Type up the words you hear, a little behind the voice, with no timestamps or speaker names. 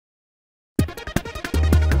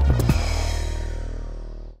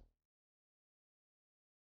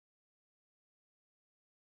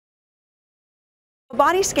A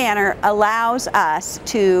body scanner allows us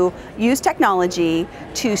to use technology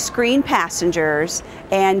to screen passengers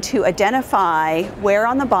and to identify where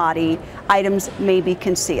on the body items may be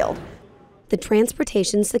concealed. The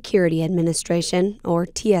Transportation Security Administration, or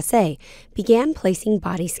TSA, began placing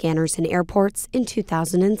body scanners in airports in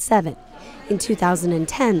 2007. In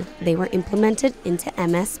 2010, they were implemented into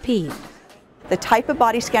MSP. The type of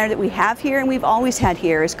body scanner that we have here and we've always had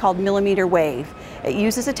here is called millimeter wave. It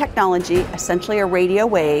uses a technology, essentially a radio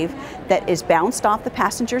wave, that is bounced off the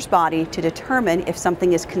passenger's body to determine if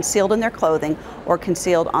something is concealed in their clothing or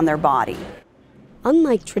concealed on their body.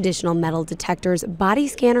 Unlike traditional metal detectors, body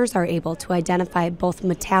scanners are able to identify both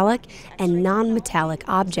metallic and non-metallic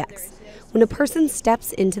objects. When a person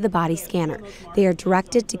steps into the body scanner, they are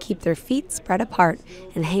directed to keep their feet spread apart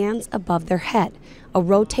and hands above their head. A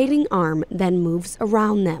rotating arm then moves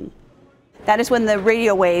around them. That is when the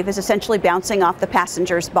radio wave is essentially bouncing off the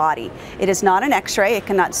passenger's body. It is not an X-ray, it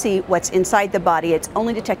cannot see what's inside the body, it's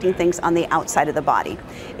only detecting things on the outside of the body.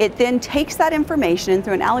 It then takes that information and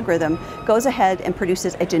through an algorithm goes ahead and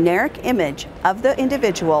produces a generic image of the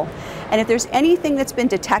individual, and if there's anything that's been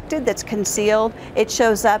detected that's concealed, it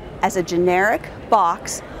shows up as a generic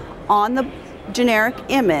box on the generic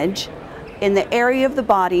image in the area of the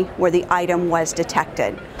body where the item was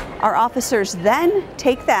detected. Our officers then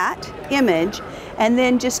take that image and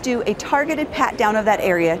then just do a targeted pat down of that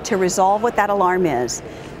area to resolve what that alarm is,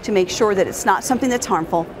 to make sure that it's not something that's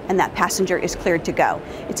harmful and that passenger is cleared to go.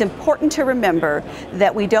 It's important to remember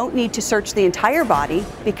that we don't need to search the entire body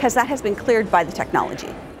because that has been cleared by the technology.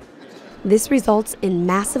 This results in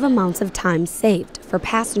massive amounts of time saved for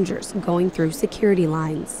passengers going through security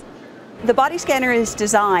lines. The body scanner is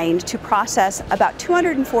designed to process about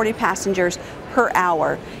 240 passengers per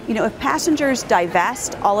hour. You know, if passengers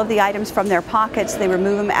divest all of the items from their pockets, they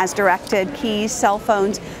remove them as directed, keys, cell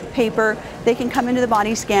phones, paper, they can come into the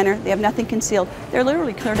body scanner, they have nothing concealed. They're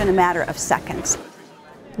literally cleared in a matter of seconds.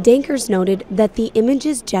 Dankers noted that the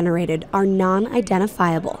images generated are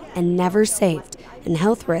non-identifiable and never saved, and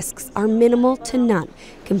health risks are minimal to none,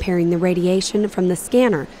 comparing the radiation from the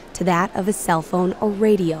scanner to that of a cell phone or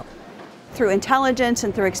radio. Through intelligence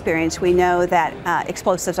and through experience, we know that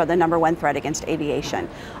explosives are the #1 threat against aviation.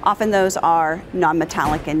 Often those are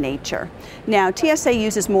non-metallic in nature. Now, TSA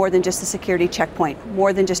uses more than just a security checkpoint,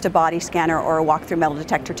 more than just a body scanner or a walk-through metal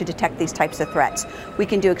detector to detect these types of threats. We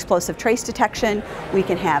can do explosive trace detection, we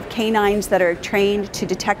can have canines that are trained to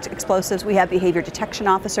detect explosives, we have behavior detection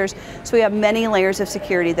officers, so we have many layers of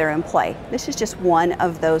security that are in play. This is just one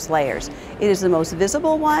of those layers. It is the most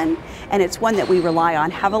visible one, and it's one that we rely on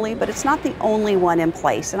heavily, but it's not the only one in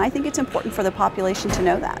place, and I think it's important for the population to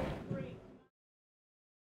know that.